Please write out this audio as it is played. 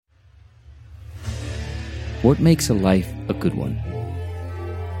What makes a life a good one?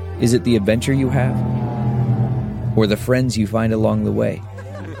 Is it the adventure you have? Or the friends you find along the way?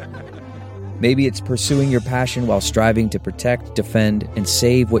 Maybe it's pursuing your passion while striving to protect, defend, and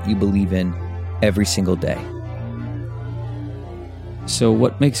save what you believe in every single day. So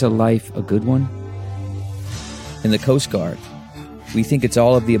what makes a life a good one? In the Coast Guard, we think it's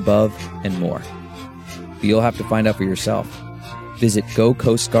all of the above and more. But you'll have to find out for yourself. Visit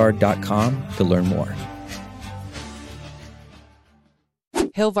gocoastguard.com to learn more.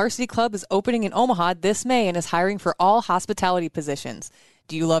 Hill Varsity Club is opening in Omaha this May and is hiring for all hospitality positions.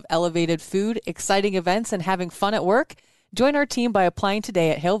 Do you love elevated food, exciting events, and having fun at work? Join our team by applying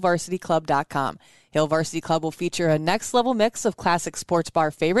today at hillvarsityclub.com. Hill Varsity Club will feature a next-level mix of classic sports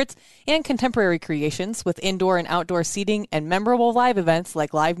bar favorites and contemporary creations with indoor and outdoor seating and memorable live events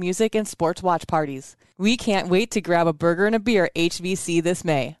like live music and sports watch parties. We can't wait to grab a burger and a beer at HVC this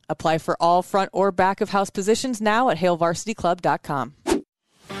May. Apply for all front or back of house positions now at hillvarsityclub.com.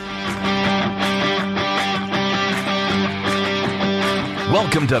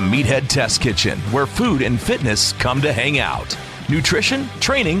 Welcome to Meathead Test Kitchen, where food and fitness come to hang out. Nutrition,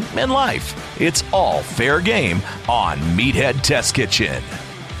 training, and life. It's all fair game on Meathead Test Kitchen.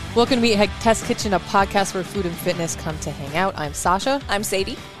 Welcome to Meathead Test Kitchen, a podcast where food and fitness come to hang out. I'm Sasha. I'm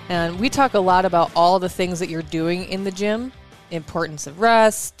Sadie. And we talk a lot about all the things that you're doing in the gym, importance of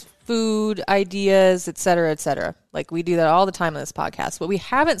rest, food, ideas, etc., etc. Like we do that all the time on this podcast. What we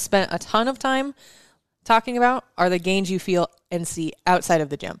haven't spent a ton of time talking about are the gains you feel and see outside of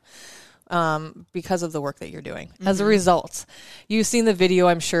the gym because of the work that you're doing. Mm-hmm. As a result, you've seen the video,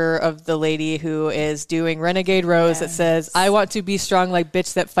 I'm sure, of the lady who is doing Renegade Rows that says, I want to be strong like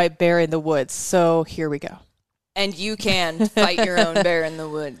bitch that fight bear in the woods. So here we go. And you can fight your own bear in the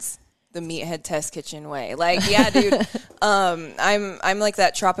woods. The Meathead Test Kitchen way. Like, yeah, dude, I'm like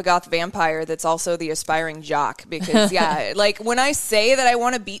that Tropigoth vampire that's also the aspiring jock because, yeah, like when I say that I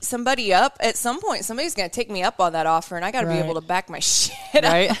want to beat somebody up, at some point somebody's going to take me up on that offer and I got to be able to back my shit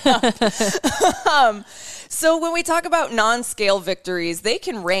up. So when we talk about non-scale victories, they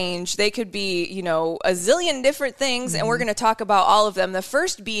can range. They could be, you know, a zillion different things, and we're going to talk about all of them. The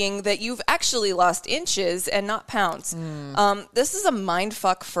first being that you've actually lost inches and not pounds. This is a mind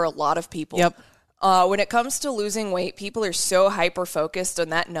fuck for a lot of people. Yep. When it comes to losing weight, people are so hyper-focused on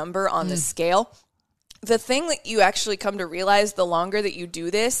that number on the scale. The thing that you actually come to realize the longer that you do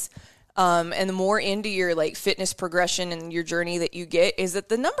this, and the more into your like fitness progression and your journey that you get, is that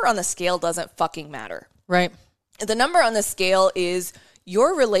the number on the scale doesn't fucking matter. Right. The number on the scale is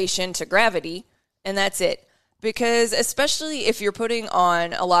your relation to gravity, and that's it. Because especially if you're putting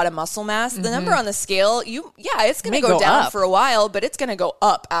on a lot of muscle mass, the number on the scale, it's going to go down for a while, but it's going to go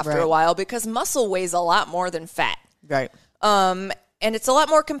up after a while because muscle weighs a lot more than fat. Right. And it's a lot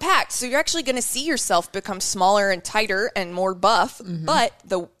more compact. So you're actually going to see yourself become smaller and tighter and more buff, but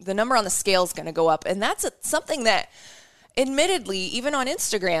the number on the scale is going to go up. And that's something that, admittedly, even on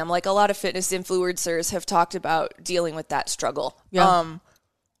Instagram, like a lot of fitness influencers have talked about dealing with that struggle. Yeah.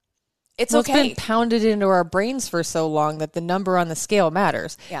 It's okay. okay. It's been pounded into our brains for so long that the number on the scale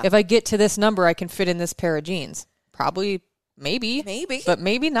matters. Yeah. If I get to this number, I can fit in this pair of jeans. Probably, maybe, but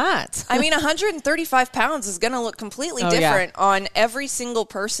maybe not. I mean, 135 pounds is going to look completely different on every single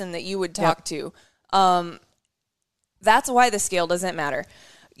person that you would talk to. That's why the scale doesn't matter.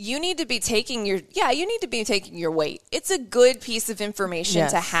 You need to be taking your weight. It's a good piece of information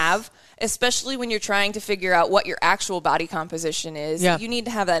to have, especially when you're trying to figure out what your actual body composition is. Yeah. You need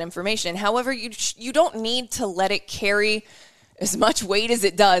to have that information. However, you don't need to let it carry as much weight as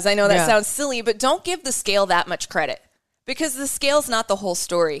it does. I know that sounds silly, but don't give the scale that much credit because the scale's not the whole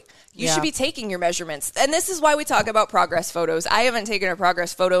story. You should be taking your measurements. And this is why we talk about progress photos. I haven't taken a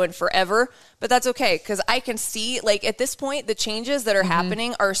progress photo in forever, but that's okay because I can see, like, at this point, the changes that are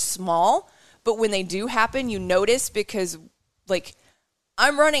happening are small, but when they do happen, you notice because, like,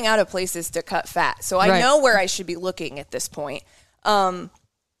 I'm running out of places to cut fat. So I know where I should be looking at this point. And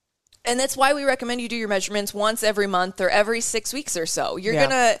that's why we recommend you do your measurements once every month or every 6 weeks or so. You're going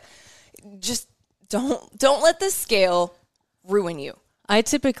to just don't let the scale ruin you. I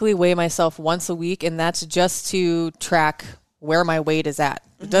typically weigh myself once a week, and that's just to track where my weight is at.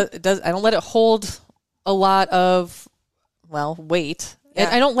 I don't let it hold a lot of, weight. Yeah.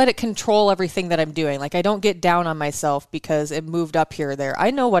 I don't let it control everything that I'm doing. Like, I don't get down on myself because it moved up here or there.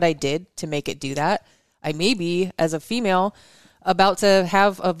 I know what I did to make it do that. I may be, as a female, about to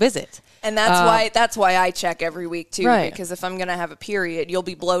have a visit. And that's why I check every week too, because if I'm going to have a period, you'll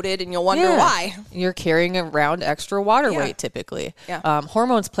be bloated and you'll wonder why. You're carrying around extra water weight typically. Yeah.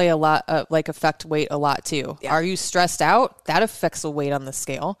 Hormones play a lot, affect weight a lot too. Yeah. Are you stressed out? That affects the weight on the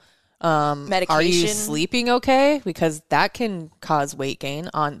scale. Medication. Are you sleeping okay? Because that can cause weight gain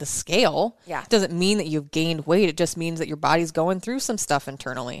on the scale. Yeah. It doesn't mean that you've gained weight. It just means that your body's going through some stuff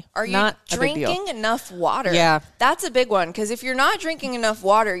internally. Are you drinking enough water? Yeah. That's a big one, because if you're not drinking enough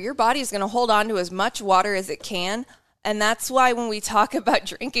water, your body's going to hold on to as much water as it can. And that's why when we talk about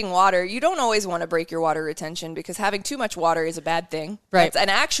drinking water, you don't always want to break your water retention, because having too much water is a bad thing. Right. That's an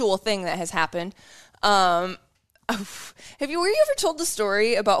actual thing that has happened. Were you ever told the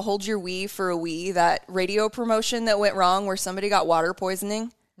story about Hold Your Wee for a Wee, that radio promotion that went wrong where somebody got water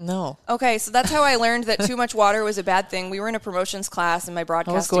poisoning? No. Okay, so that's how I learned that too much water was a bad thing. We were in a promotions class in my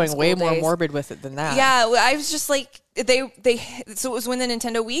broadcasting I was going school way days. more morbid with it than that. Yeah, I was just like, so it was when the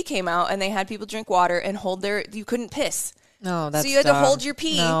Nintendo Wii came out and they had people drink water and you couldn't piss. No, that's so you had to hold your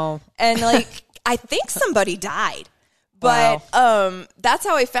pee. No. And like, I think somebody died. But that's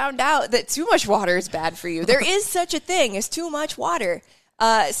how I found out that too much water is bad for you. There is such a thing as too much water.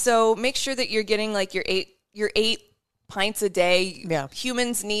 So make sure that you're getting like your eight pints a day. Yeah.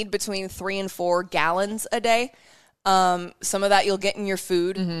 Humans need between 3 and 4 gallons a day. Some of that you'll get in your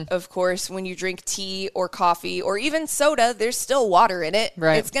food. Mm-hmm. Of course, when you drink tea or coffee or even soda, there's still water in it.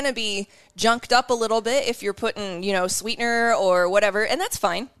 Right. It's going to be junked up a little bit if you're putting, sweetener or whatever, and that's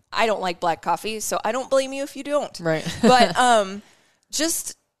fine. I don't like black coffee, so I don't blame you if you don't. Right. But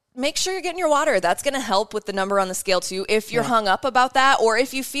just make sure you're getting your water. That's going to help with the number on the scale too, if you're hung up about that, or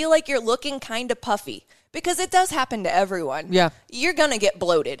if you feel like you're looking kind of puffy. Because it does happen to everyone. Yeah. You're going to get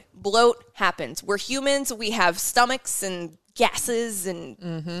bloated. Bloat happens. We're humans. We have stomachs and gases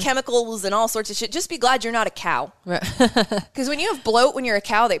and chemicals and all sorts of shit. Just be glad you're not a cow. Because when you have bloat when you're a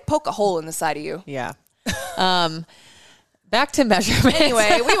cow, they poke a hole in the side of you. Yeah. Back to measurements.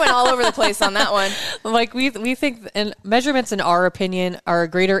 Anyway, we went all over the place on that one. Like we think, and measurements, in our opinion, are a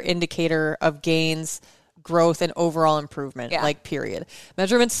greater indicator of gains, growth, and overall improvement. Yeah. Like, period.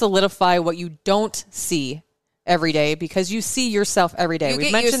 Measurements solidify what you don't see every day, because you see yourself every day.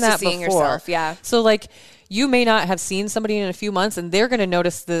 We've mentioned that before. Yourself, yeah. So like, you may not have seen somebody in a few months, and they're going to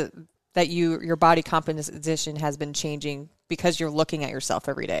notice that your body composition has been changing because you're looking at yourself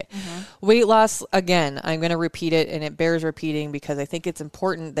every day. Mm-hmm. Weight loss, again, I'm going to repeat it, and it bears repeating because I think it's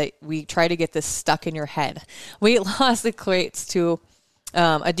important that we try to get this stuck in your head. Weight loss equates to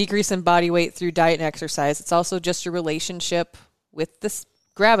a decrease in body weight through diet and exercise. It's also just your relationship with this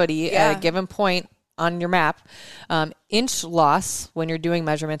gravity at a given point on your map. Inch loss, when you're doing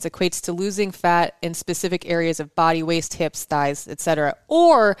measurements, equates to losing fat in specific areas of body, waist, hips, thighs, etc.,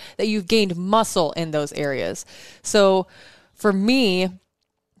 or that you've gained muscle in those areas. So for me,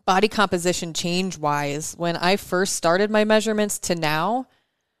 body composition change-wise, when I first started my measurements to now,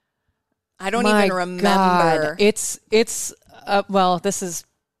 I don't even remember. God, it's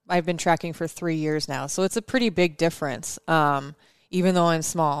I've been tracking for 3 years now, so it's a pretty big difference. Even though I'm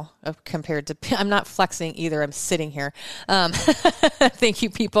small compared to, I'm not flexing either. I'm sitting here. Thank you,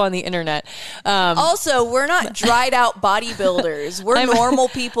 people on the internet. Also, we're not dried out bodybuilders. We're normal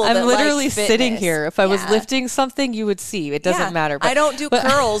people. I'm that literally like sitting here. If I was lifting something, you would see. It doesn't matter. But I don't do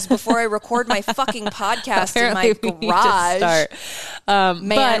curls before I record my fucking podcast in my garage.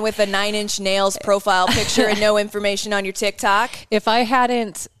 Man with a 9-inch nails profile picture and no information on your TikTok. If I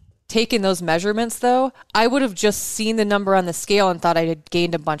hadn't taken those measurements, though, I would have just seen the number on the scale and thought I had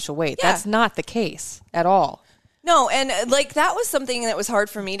gained a bunch of weight. Yeah. That's not the case at all. No, and like that was something that was hard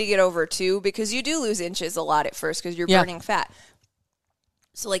for me to get over too, because you do lose inches a lot at first because you're burning fat.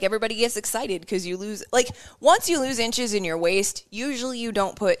 So like everybody gets excited because you lose, like once you lose inches in your waist, usually you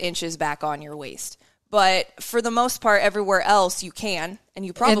don't put inches back on your waist. But for the most part, everywhere else you can, and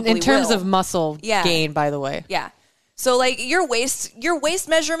you probably will. In terms of muscle gain, by the way. Yeah. So like your waist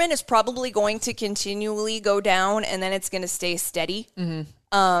measurement is probably going to continually go down, and then it's going to stay steady.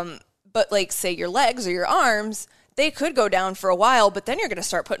 Mm-hmm. But like say your legs or your arms, they could go down for a while, but then you're going to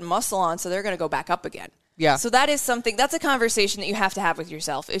start putting muscle on, so they're going to go back up again. Yeah. So that's a conversation that you have to have with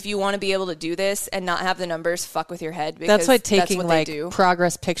yourself if you want to be able to do this and not have the numbers fuck with your head. Because that's why taking that's like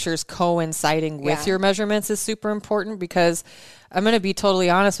progress pictures coinciding with your measurements is super important, because I'm going to be totally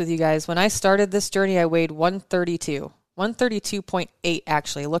honest with you guys. When I started this journey, I weighed 132.8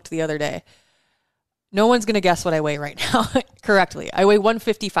 actually. I looked the other day. No one's going to guess what I weigh right now correctly. I weigh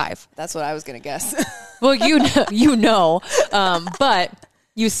 155. That's what I was going to guess. Well, but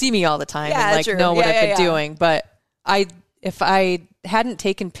you see me all the time and know what I've been doing. But if I hadn't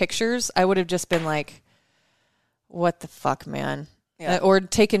taken pictures, I would have just been like, what the fuck, man? Yeah. Or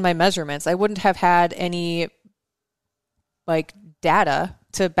taken my measurements. I wouldn't have had any like data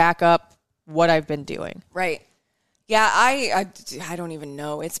to back up what I've been doing. Right. Yeah, I don't even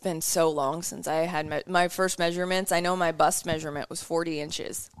know. It's been so long since I had my first measurements. I know my bust measurement was 40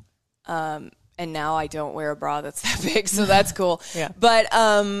 inches. And now I don't wear a bra that's that big, so that's cool. Yeah. But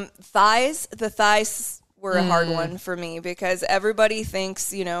the thighs were a hard one for me because everybody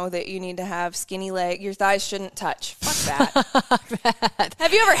thinks, that you need to have skinny leg. Your thighs shouldn't touch. Fuck that.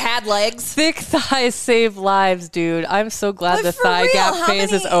 Have you ever had legs? Thick thighs save lives, dude. I'm so glad the thigh gap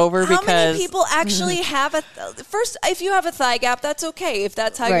phase is over because... How many people actually have first, if you have a thigh gap, that's okay. If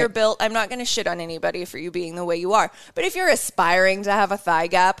that's how you're built, I'm not going to shit on anybody for you being the way you are. But if you're aspiring to have a thigh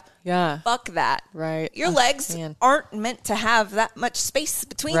gap, fuck that. Right. Your legs aren't meant to have that much space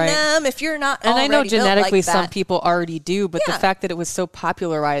between them if you're not and already I know genetically built like some that. people already do, but the fact that it was so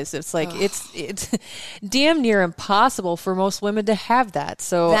popularized, it's like it's damn near impossible for most women to have that.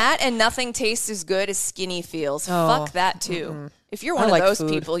 So that and nothing tastes as good as skinny feels. Fuck that too. If you're one of those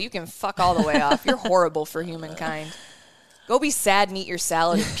people, you can fuck all the way off. You're horrible for humankind. Go be sad and eat your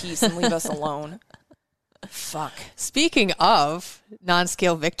salad in peace and leave us alone. Fuck. Speaking of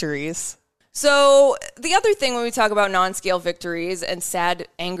non-scale victories. So the other thing when we talk about non-scale victories and sad,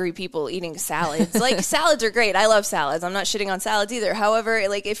 angry people eating salads, like salads are great. I love salads. I'm not shitting on salads either. However,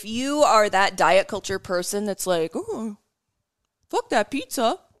 like if you are that diet culture person that's like, oh, fuck that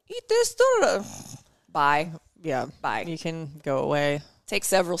pizza, eat this. Bye. Yeah. Bye. You can go away. Take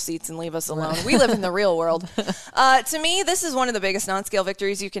several seats and leave us alone. We live in the real world. To me, this is one of the biggest non-scale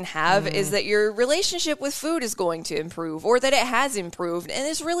victories you can have is that your relationship with food is going to improve or that it has improved. And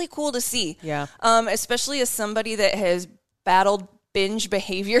it's really cool to see. Yeah. Especially as somebody that has battled binge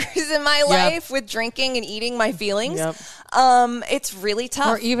behaviors in my life with drinking and eating my feelings. Yep. It's really tough.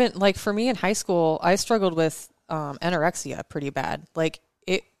 Or even like for me in high school, I struggled with anorexia pretty bad. Like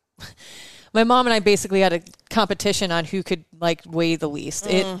it... My mom and I basically had a competition on who could like weigh the least.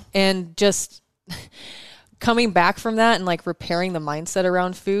 And just coming back from that and like repairing the mindset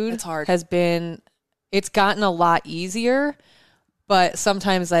around food it's gotten a lot easier, but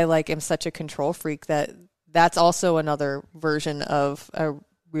sometimes I like am such a control freak that's also another version of a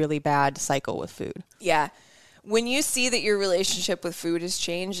really bad cycle with food. Yeah. When you see that your relationship with food has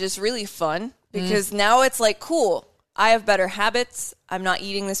changed, it's really fun because now it's like, cool. I have better habits. I'm not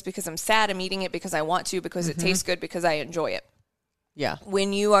eating this because I'm sad. I'm eating it because I want to, because it tastes good, because I enjoy it. Yeah.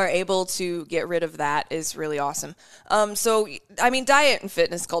 When you are able to get rid of that is really awesome. So, I mean, diet and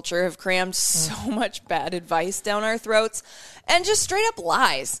fitness culture have crammed so much bad advice down our throats and just straight up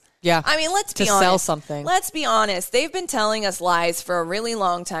lies. Yeah. I mean, let's be honest. To sell something. Let's be honest. They've been telling us lies for a really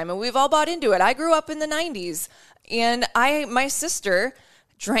long time, and we've all bought into it. I grew up in the 90s, and my sister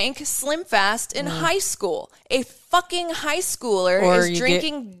drank Slim Fast in high school. A fucking high schooler is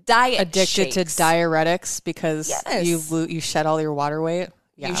drinking diet addicted shakes. to diuretics because you shed all your water weight.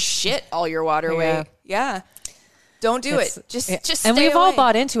 Yeah. You shit all your water weight. Yeah. Don't do it. Just stay and we've away. all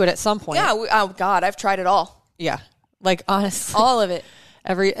bought into it at some point. Yeah. Oh God, I've tried it all. Yeah. Like honestly, all of it.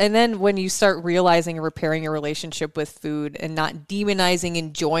 And then when you start realizing and repairing your relationship with food and not demonizing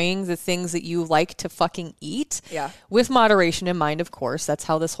enjoying the things that you like to fucking eat, with moderation in mind, of course, that's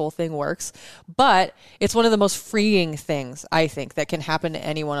how this whole thing works. But it's one of the most freeing things, I think, that can happen to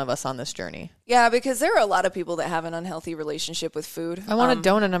any one of us on this journey. Yeah, because there are a lot of people that have an unhealthy relationship with food. I want a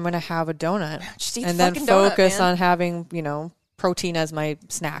donut, I'm going to have a donut. Just eat and the then fucking focus donut, man. on having, protein as my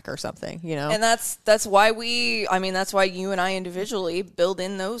snack or something, And that's why that's why you and I individually build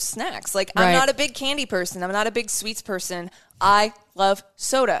in those snacks. Like, I'm not a big candy person. I'm not a big sweets person. I love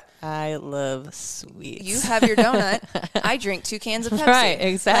soda. I love sweets. You have your donut. I drink 2 cans of Pepsi. Right,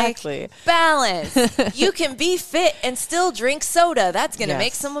 exactly. Like, balance. You can be fit and still drink soda. That's going to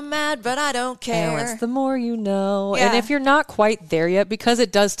make someone mad, but I don't care. Balance, the more you know. Yeah. And if you're not quite there yet, because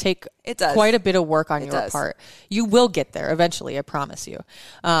it does take quite a bit of work on your part, you will get there eventually, I promise you.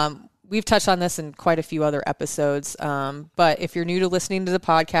 We've touched on this in quite a few other episodes, but if you're new to listening to the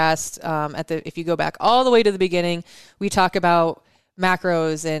podcast, if you go back all the way to the beginning, we talk about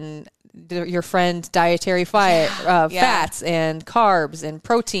macros and your friend's dietary fats and carbs and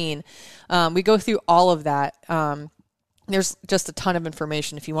protein. We go through all of that. There's just a ton of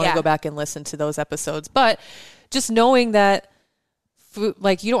information if you want to go back and listen to those episodes. But just knowing that food,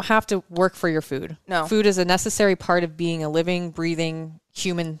 like, you don't have to work for your food. No. Food is a necessary part of being a living, breathing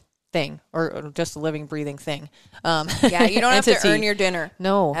human thing, or just a living, breathing thing. You don't have to earn your dinner.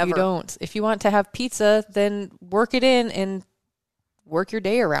 No, ever. You don't. If you want to have pizza, then work it in and work your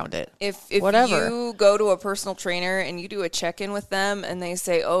day around it. If you go to a personal trainer and you do a check-in with them and they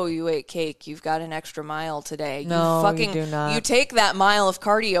say, oh, you ate cake, you've got an extra mile today. No, you do not. You take that mile of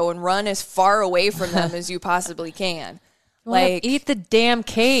cardio and run as far away from them as you possibly can. Like, eat the damn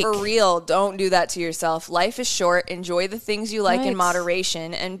cake. For real, don't do that to yourself. Life is short. Enjoy the things you like in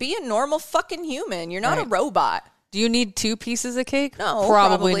moderation and be a normal fucking human. You're not a robot. Do you need 2 pieces of cake? No,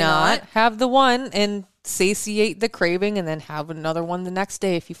 probably not. not. Have the one and satiate the craving, and then have another one the next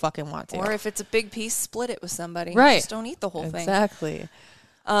day if you fucking want to. Or if it's a big piece, split it with somebody. Right. Just don't eat the whole thing. Exactly.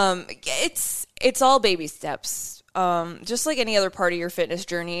 It's all baby steps. Just like any other part of your fitness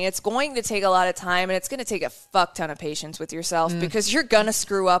journey, it's going to take a lot of time, and it's going to take a fuck ton of patience with yourself because you're going to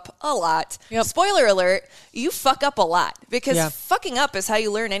screw up a lot. Yep. Spoiler alert, you fuck up a lot because Yeah. fucking up is how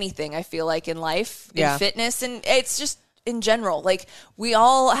you learn anything, I feel like, in life, Yeah. in fitness, and it's just in general. Like, we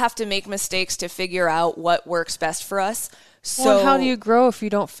all have to make mistakes to figure out what works best for us. So Well, how do you grow if you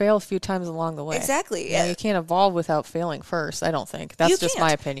don't fail a few times along the way? Exactly. You know, you can't evolve without failing first, I don't think. That's You just can't.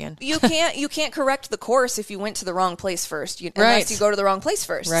 my opinion. You can't correct the course if you went to the wrong place first, Right. unless you go to the wrong place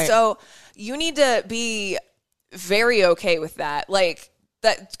first. Right. So you need to be very okay with that. Like,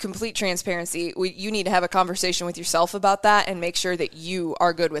 that complete transparency. You need to have a conversation with yourself about that and make sure that you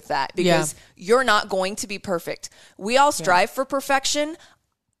are good with that, because you're not going to be perfect. We all strive for perfection.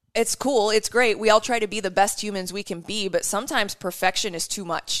 It's cool. It's great. We all try to be the best humans we can be, but sometimes perfection is too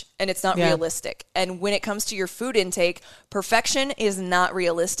much and it's not realistic. And when it comes to your food intake, perfection is not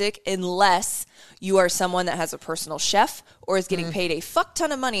realistic unless you are someone that has a personal chef or is getting paid a fuck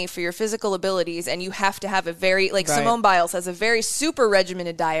ton of money for your physical abilities. And you have to have a very, like Simone Biles has a very super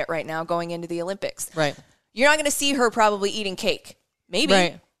regimented diet right now going into the Olympics. Right. You're not going to see her probably eating cake. Maybe.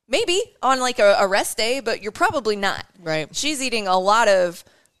 Right. Maybe on like a rest day, but you're probably not. Right. She's eating a lot of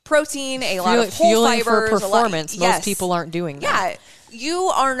protein, a lot of whole Fueling fibers. for performance. Yes. Most people aren't doing that. Yeah.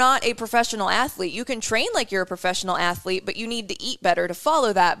 You are not a professional athlete. You can train like you're a professional athlete, but you need to eat better to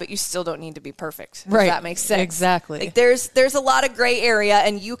follow that, but you still don't need to be perfect. Right. If that makes sense. Exactly. Like there's a lot of gray area,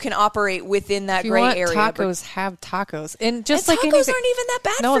 and you can operate within that If you gray want area. tacos, have tacos. And just and like tacos anything, aren't even that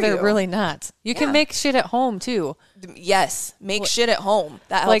bad no, for you. they're really not. You can make shit at home too. Yes. Make shit at home.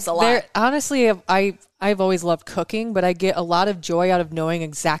 That Like helps a lot. honestly, I've always loved cooking, but I get a lot of joy out of knowing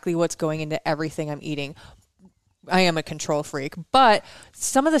exactly what's going into everything I'm eating. I am a control freak, but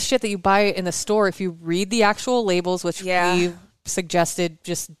some of the shit that you buy in the store, if you read the actual labels, which we suggested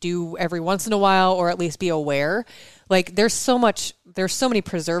just do every once in a while, or at least be aware, like there's so many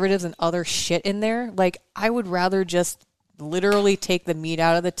preservatives and other shit in there. Like, I would rather just literally take the meat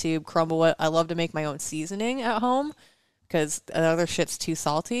out of the tube, crumble it. I love to make my own seasoning at home because the other shit's too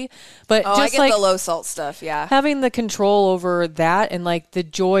salty. But I just get like the low salt stuff, yeah. having the control over that and like the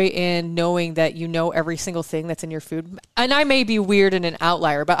joy in knowing that you know every single thing that's in your food. And I may be weird and an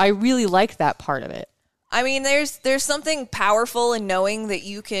outlier, but I really like that part of it. I mean, there's something powerful in knowing that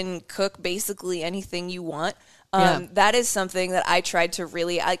you can cook basically anything you want. That is something that I tried to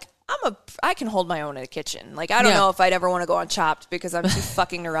really, like, I can hold my own in a kitchen. Like, I don't know if I'd ever want to go on Chopped because I'm too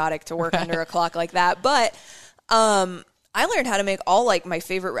fucking neurotic to work under a clock like that. But I learned how to make all like my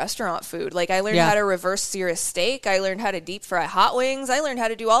favorite restaurant food. Like, I learned how to reverse sear a steak. I learned how to deep fry hot wings. I learned how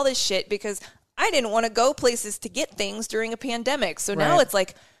to do all this shit because I didn't want to go places to get things during a pandemic. So now it's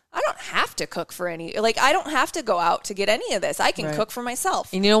like, I don't have to cook for I don't have to go out to get any of this. I can cook for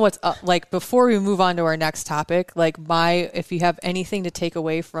myself. And you know what's like, before we move on to our next topic, like if you have anything to take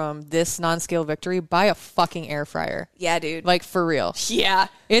away from this non-scale victory, buy a fucking air fryer. Yeah, dude. Like, for real. Yeah.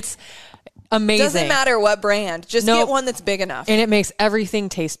 It's amazing. Doesn't matter what brand. Just get one that's big enough. And it makes everything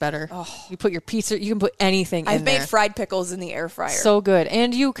taste better. You put your pizza, you can put anything in there. I've made fried pickles in the air fryer. So good.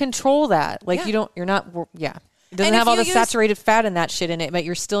 And you control that. Like, you're not. It doesn't have all the saturated fat and that shit in it, but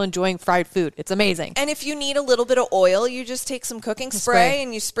you're still enjoying fried food. It's amazing. And if you need a little bit of oil, you just take some cooking spray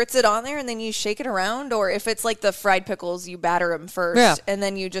and you spritz it on there and then you shake it around. Or if it's like the fried pickles, you batter them first and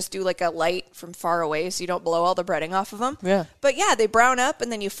then you just do like a light from far away so you don't blow all the breading off of them. Yeah. But yeah, they brown up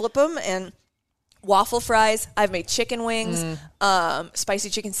and then you flip them and waffle fries. I've made chicken wings, spicy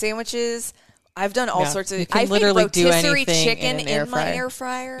chicken sandwiches. I've done all sorts of. I've made rotisserie chicken in my air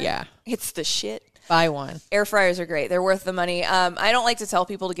fryer. Yeah. It's the shit. Buy one. Air fryers are great. They're worth the money. I don't like to tell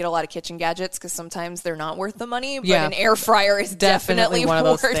people to get a lot of kitchen gadgets because sometimes they're not worth the money, but an air fryer is definitely one of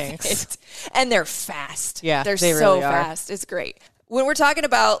those worth things. it. And they're fast. Yeah, they're they so really are. fast. It's great. When we're talking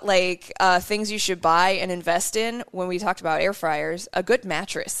about like things you should buy and invest in, when we talked about air fryers, a good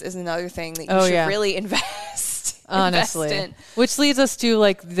mattress is another thing that you should really invest. Honestly, in. Which leads us to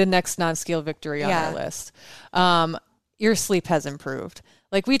like the next non-scale victory on our list. Your sleep has improved.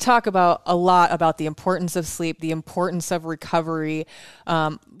 Like, we talk about a lot about the importance of sleep, the importance of recovery,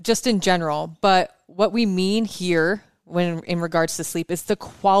 just in general. But what we mean here when in regards to sleep is the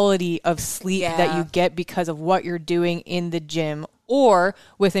quality of sleep that you get because of what you're doing in the gym or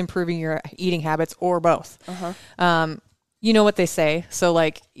with improving your eating habits or both. You know what they say. So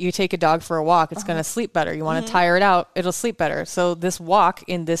like, you take a dog for a walk, it's going to sleep better. You want to tire it out, it'll sleep better. So this walk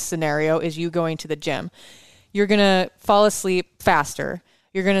in this scenario is you going to the gym. you're going to fall asleep faster.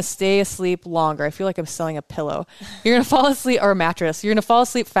 You're going to stay asleep longer. I feel like I'm selling a pillow. You're going to fall asleep, or a mattress. You're going to fall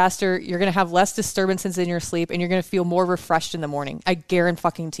asleep faster. You're going to have less disturbances in your sleep, and you're going to feel more refreshed in the morning. I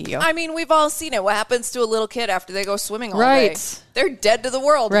guarantee you. I mean, we've all seen it. What happens to a little kid after they go swimming all day? They're dead to the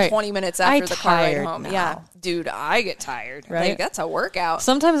world 20 minutes after the car ride home. Now. Yeah. Dude, I get tired. Right? Like, that's a workout.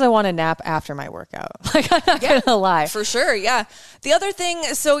 Sometimes I want to nap after my workout. Like, I'm not going to lie. For sure, yeah. The other thing,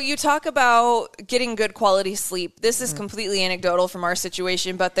 so you talk about getting good quality sleep. This is completely anecdotal from our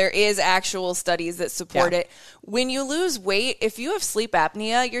situation, but there is actual studies that support it. When you lose weight, if you have sleep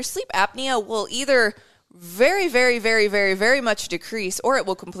apnea, your sleep apnea will either very, very, very, very, very much decrease, or it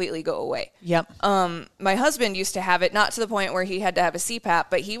will completely go away. Yep. My husband used to have it, not to the point where he had to have a CPAP,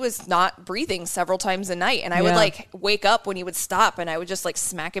 but he was not breathing several times a night. And I would like wake up when he would stop, and I would just like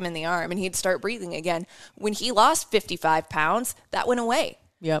smack him in the arm, and he'd start breathing again. When he lost 55 pounds, that went away.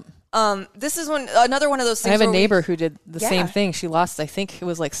 Yep. This is another one of those things. I have a neighbor who did the same thing. She lost, I think it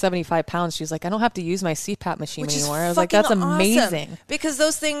was like 75 pounds. She's like, I don't have to use my CPAP machine anymore. I was like, that's amazing. Awesome. Because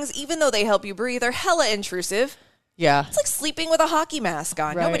those things, even though they help you breathe, are hella intrusive. Yeah. It's like sleeping with a hockey mask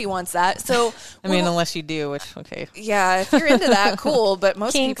on. Right. Nobody wants that. So I mean, unless you do, which, okay. Yeah, if you're into that, cool. But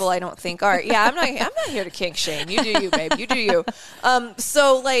most people I don't think are. Yeah, I'm not here to kink shame. You do you, babe. You do you.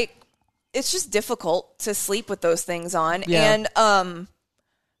 So like, it's just difficult to sleep with those things on. Yeah. And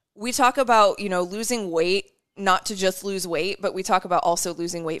we talk about, losing weight, not to just lose weight, but we talk about also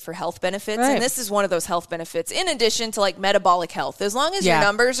losing weight for health benefits. Right. And this is one of those health benefits, in addition to like metabolic health. As long as your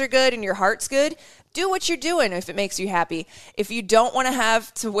numbers are good and your heart's good, do what you're doing if it makes you happy. If you don't want to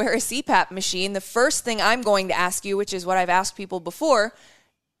have to wear a CPAP machine, the first thing I'm going to ask you, which is what I've asked people before,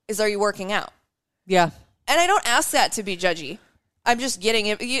 is, are you working out? Yeah. And I don't ask that to be judgy. I'm just getting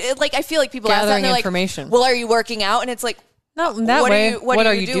it. Like, I feel like people ask that and they're information. Like, well, are you working out? And it's like, no, that way. What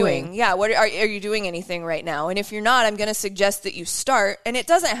are you doing? Yeah, are you doing anything right now? And if you're not, I'm going to suggest that you start. And it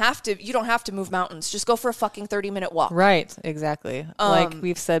doesn't have to. You don't have to move mountains. Just go for a fucking 30-minute walk. Right. Exactly. Like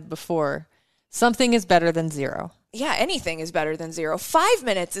we've said before, something is better than zero. Yeah, anything is better than zero. 5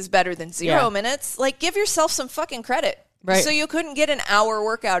 minutes is better than 0 minutes. Like, give yourself some fucking credit. Right. So you couldn't get an hour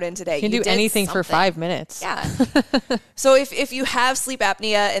workout in today. You can do anything for 5 minutes. Yeah. So if you have sleep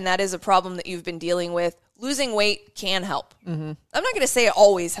apnea and that is a problem that you've been dealing with, losing weight can help. Mm-hmm. I'm not going to say it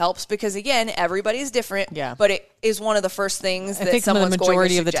always helps because, again, everybody's different. Yeah. But it is one of the first things that someone's going to suggest. I think the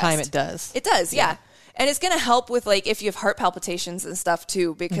majority of the time it does. It does, yeah. And it's going to help with, like, if you have heart palpitations and stuff,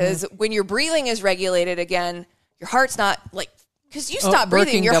 too, because when your breathing is regulated again, your heart's not, like, because you stop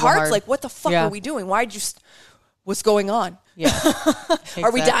breathing, your heart's like, what the fuck are we doing? Why'd you... What's going on? Yeah. Exactly.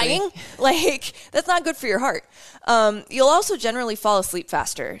 Are we dying? Like, that's not good for your heart. You'll also generally fall asleep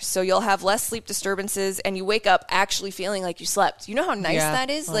faster. So you'll have less sleep disturbances and you wake up actually feeling like you slept. You know how nice that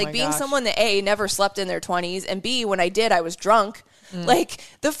is? Like being someone that A, never slept in their 20s, and B, when I did, I was drunk. Like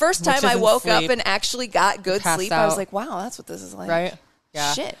the first time I woke up and actually got good sleep, I was like, wow, that's what this is like. Right?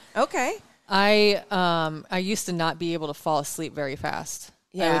 Yeah. Shit. Okay. I used to not be able to fall asleep very fast.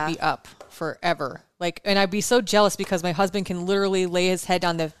 Yeah. I would be up forever. Like, and I'd be so jealous because my husband can literally lay his head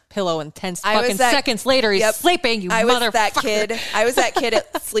on the pillow and 10 fucking seconds later he's sleeping, I motherfucker. was that kid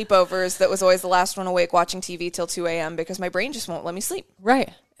at sleepovers that was always the last one awake watching TV till 2 a.m. because my brain just won't let me sleep.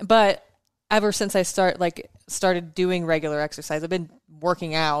 Right. But ever since I started doing regular exercise, I've been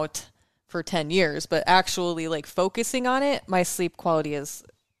working out for 10 years, but actually like focusing on it, my sleep quality is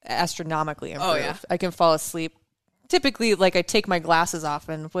astronomically improved. Oh, yeah. I can fall asleep. Typically, like I take my glasses off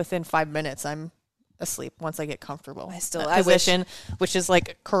and within 5 minutes I'm asleep once I get comfortable. Position, which is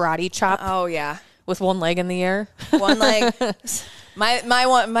like karate chop. Oh yeah, with one leg in the air. One leg.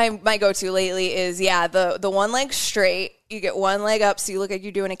 My go-to lately is the one leg straight. You get one leg up, so you look like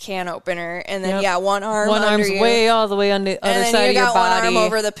you're doing a can opener, and then one arm's way all the way on the other side of your body. One arm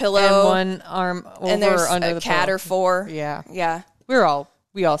over the pillow, and one arm over and there's under a cat pillow. Or four. Yeah.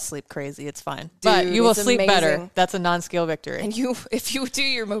 We all sleep crazy. It's fine. Dude, but you will sleep amazing. better. That's a non-scale victory. And if you do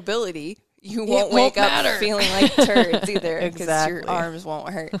your mobility, you won't wake up feeling like turds either because your arms won't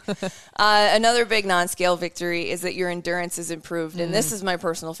hurt. Another big non-scale victory is that your endurance is improved. And this is my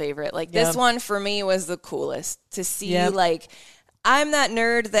personal favorite. Like this one for me was the coolest to see. Like I'm that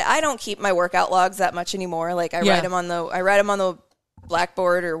nerd that I don't keep my workout logs that much anymore. Like I write them on the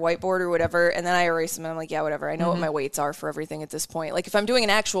blackboard or whiteboard or whatever, and then I erase them and I'm like, yeah, whatever. I know what my weights are for everything at this point. Like if I'm doing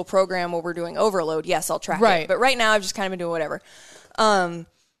an actual program where we're doing overload, yes, I'll track it. But right now I've just kind of been doing whatever.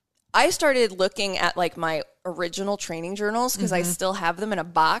 I started looking at like my original training journals because I still have them in a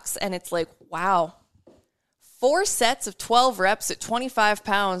box, and it's like, wow, 4 sets of 12 reps at 25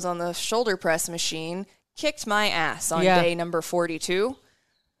 pounds on the shoulder press machine kicked my ass on day number 42.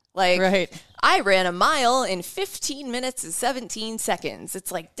 Like, I ran a mile in 15 minutes and 17 seconds.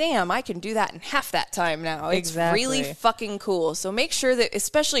 It's like, damn, I can do that in half that time now. It's really fucking cool. So make sure that,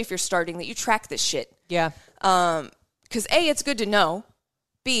 especially if you're starting, that you track this shit. Yeah. Because A, it's good to know.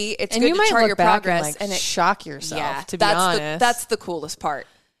 B, it's good to chart your progress. And shock yourself, to be honest. That's the coolest part.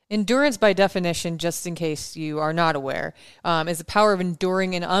 Endurance, by definition, just in case you are not aware, is the power of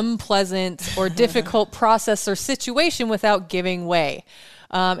enduring an unpleasant or difficult process or situation without giving way.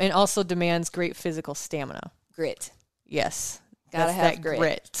 And also demands great physical stamina. Grit. Yes. Gotta have that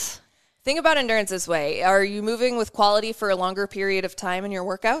grit. Think about endurance this way. Are you moving with quality for a longer period of time in your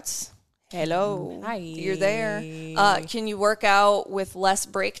workouts? Hello. Hi. You're there. Can you work out with less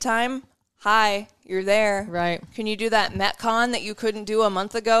break time? Hi. You're there. Right. Can you do that Metcon that you couldn't do a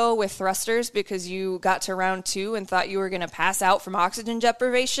month ago with thrusters because you got to round 2 and thought you were going to pass out from oxygen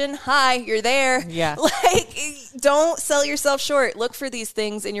deprivation? Hi. You're there. Yeah. Like, don't sell yourself short. Look for these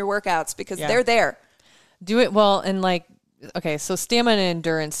things in your workouts because they're there. Do it well. And like, okay, so stamina and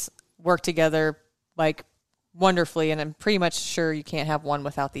endurance work together like wonderfully, and I'm pretty much sure you can't have one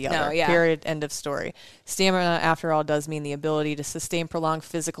without the other. No, yeah. Period. End of story. Stamina, after all, does mean the ability to sustain prolonged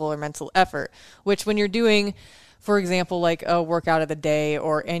physical or mental effort, which when you're doing, for example, like a workout of the day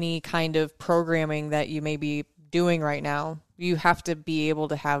or any kind of programming that you may be doing right now, you have to be able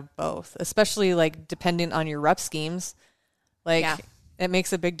to have both, especially like dependent on your rep schemes. Like it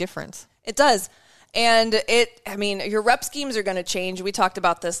makes a big difference. It does. And your rep schemes are going to change. We talked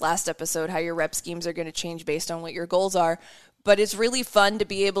about this last episode, how your rep schemes are going to change based on what your goals are. But it's really fun to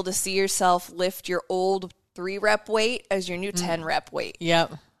be able to see yourself lift your old 3-rep weight as your new 10-rep weight.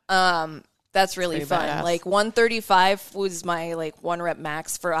 Yep. That's really fun. Badass. Like 135 was my like 1-rep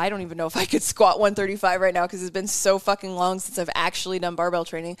max for, I don't even know if I could squat 135 right now because it's been so fucking long since I've actually done barbell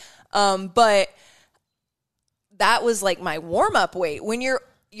training. But that was like my warm-up weight. When your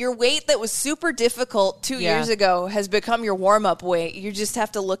weight that was super difficult 2 years ago has become your warm-up weight. You just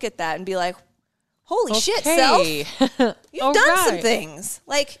have to look at that and be like, holy shit, self. You've done some things.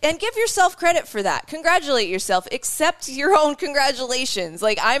 Like, and give yourself credit for that. Congratulate yourself. Accept your own congratulations.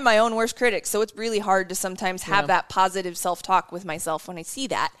 Like, I'm my own worst critic, so it's really hard to sometimes have that positive self-talk with myself when I see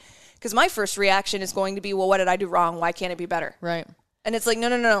that. Because my first reaction is going to be, well, what did I do wrong? Why can't it be better? Right. And it's like,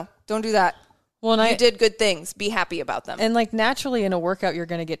 no. Don't do that. Well, you did good things. Be happy about them. And like naturally in a workout, you're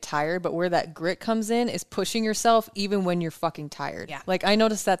going to get tired. But where that grit comes in is pushing yourself even when you're fucking tired. Yeah. Like I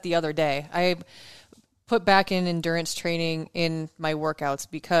noticed that the other day. I put back in endurance training in my workouts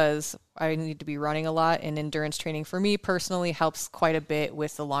because I need to be running a lot. And endurance training for me personally helps quite a bit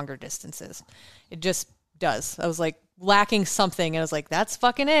with the longer distances. It just does. I was like lacking something. And I was like, that's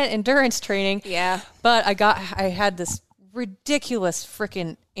fucking it. Endurance training. Yeah. But I had this ridiculous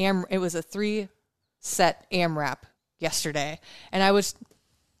freaking it was a 3-set AMRAP yesterday, and I was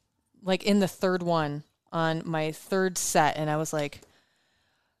like in the third one on my third set, and I was like,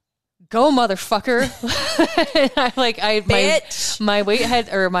 go motherfucker. My weight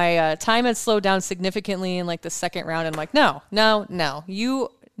had, or my time had slowed down significantly in like the second round, and I'm like, no, you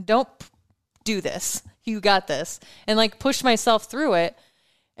don't do this, you got this, and like push myself through it.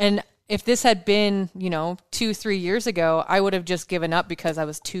 And if this had been, 2-3 years ago, I would have just given up because I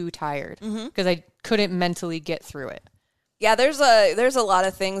was too tired because I couldn't mentally get through it. Yeah, there's a lot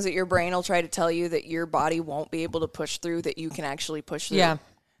of things that your brain will try to tell you that your body won't be able to push through that you can actually push through. Yeah.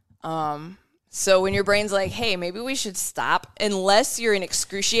 So when your brain's like, hey, maybe we should stop, unless you're in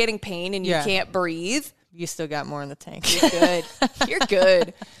excruciating pain and you can't breathe. You still got more in the tank. You're good. You're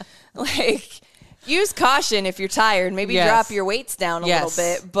good. Like, use caution if you're tired. Maybe drop your weights down a little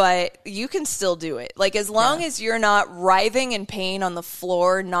bit, but you can still do it. Like, as long as you're not writhing in pain on the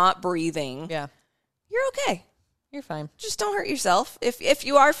floor, not breathing, you're okay. You're fine. Just don't hurt yourself. If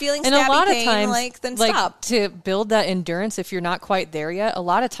you are feeling stabby and a lot pain, of times, then stop. To build that endurance, if you're not quite there yet, a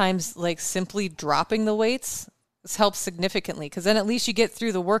lot of times, like, simply dropping the weights helps significantly, because then at least you get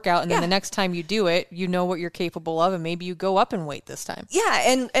through the workout, and then the next time you do it, you know what you're capable of, and maybe you go up in weight this time.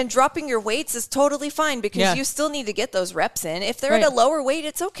 Yeah, and dropping your weights is totally fine, because you still need to get those reps in. If they're at a lower weight,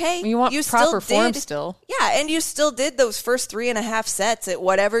 it's okay. You want proper form still. Yeah, and you still did those first 3.5 sets at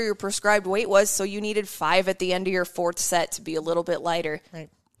whatever your prescribed weight was, so you needed 5 at the end of your 4th set to be a little bit lighter. Right.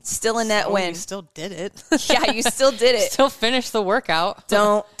 Still a net win. You still did it. Yeah, you still did it. Still finished the workout.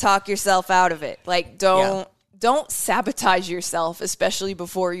 Don't talk yourself out of it. Like, don't sabotage yourself, especially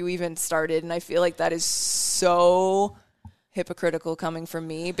before you even started. And I feel like that is so hypocritical coming from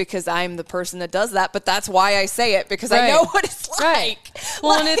me, because I'm the person that does that. But that's why I say it, because I know what it's like.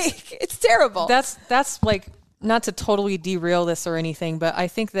 Well, and it's terrible. That's like, not to totally derail this or anything, but I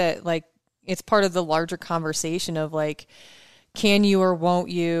think that like it's part of the larger conversation of like, can you or won't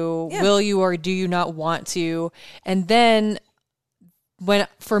you? Yeah. Will you or do you not want to? And then when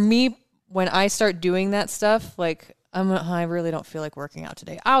I start doing that stuff, like I really don't feel like working out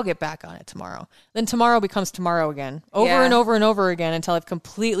today. I'll get back on it tomorrow. Then tomorrow becomes tomorrow again, over and over and over again until I've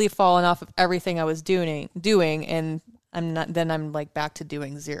completely fallen off of everything I was doing, and I'm like back to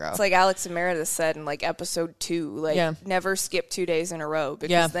doing zero. It's like Alex and Meredith said in like episode 2, like never skip 2 days in a row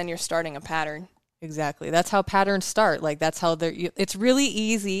because then you're starting a pattern. Exactly. That's how patterns start. Like that's how it's really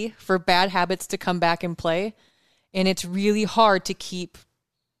easy for bad habits to come back and play. And it's really hard to keep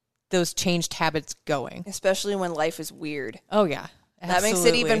those changed habits going. Especially when life is weird. Oh, yeah. Absolutely. That makes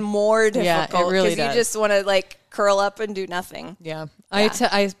it even more difficult. Yeah, it really does. Because you just want to like curl up and do nothing. Yeah.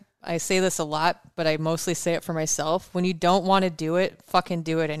 I say this a lot, but I mostly say it for myself. When you don't want to do it, fucking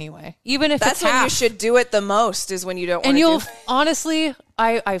do it anyway. Even if that's when you should do it the most, is when you don't want to do it. And you'll honestly,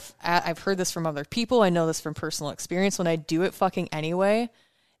 I've heard this from other people. I know this from personal experience. When I do it fucking anyway,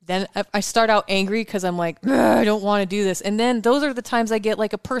 then I start out angry because I'm like, I don't want to do this. And then those are the times I get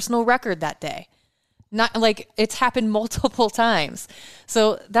like a personal record that day. Not like it's happened multiple times.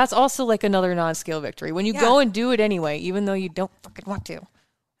 So that's also like another non-scale victory. When you go and do it anyway, even though you don't fucking want to.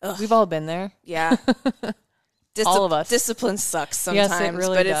 Ugh. We've all been there. Yeah. All of us. Discipline sucks sometimes, yes, it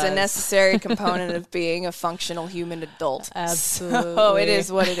really but does. It's a necessary component of being a functional human adult. Absolutely. So it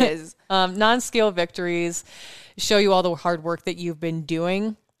is what it is. Non-scale victories show you all the hard work that you've been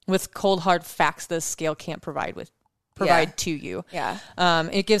doing with cold, hard facts the scale can't provide to you. Yeah.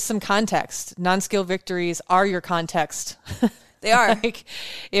 It gives some context. Non-scale victories are your context. They are. Like,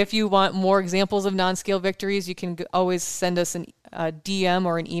 if you want more examples of non-scale victories, you can always send us a DM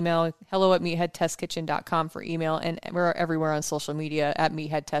or an email, hello@meatheadtestkitchen.com for email, and we're everywhere on social media at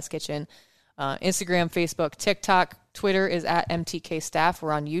Meathead Test Kitchen. Instagram, Facebook, TikTok, Twitter is at MTK Staff.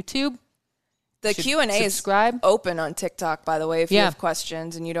 We're on YouTube. The Q&A is open on TikTok, by the way. If you have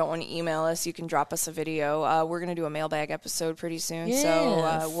questions and you don't want to email us, you can drop us a video. We're going to do a mailbag episode pretty soon,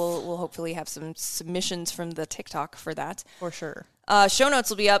 so we'll hopefully have some submissions from the TikTok for that. For sure. Show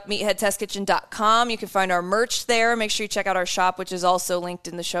notes will be up, meatheadtestkitchen.com. You can find our merch there. Make sure you check out our shop, which is also linked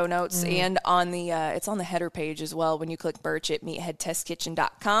in the show notes, and on the it's on the header page as well when you click merch at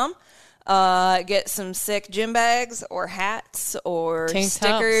meatheadtestkitchen.com. Get some sick gym bags or hats or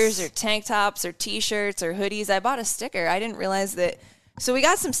stickers or tank tops or t-shirts or hoodies. I bought a sticker. I didn't realize that. So we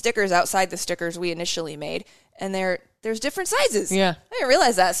got some stickers outside the stickers we initially made, and there's different sizes. Yeah. I didn't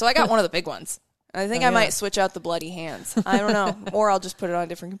realize that. So I got one of the big ones. I think I might switch out the bloody hands. I don't know. Or I'll just put it on a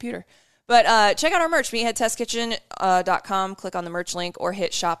different computer. But check out our merch, meatheadtestkitchen.com. Click on the merch link or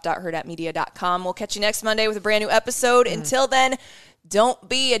hit shop.herdatmedia.com. We'll catch you next Monday with a brand new episode. Until then, don't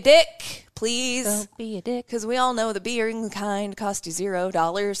be a dick, please. Don't be a dick. Because we all know the being kind cost you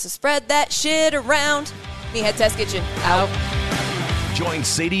 $0. So spread that shit around. Meathead Test Kitchen, out. Join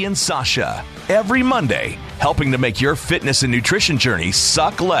Sadie and Sasha every Monday, helping to make your fitness and nutrition journey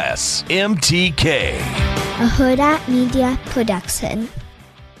suck less. MTK. A Herdat Media Production.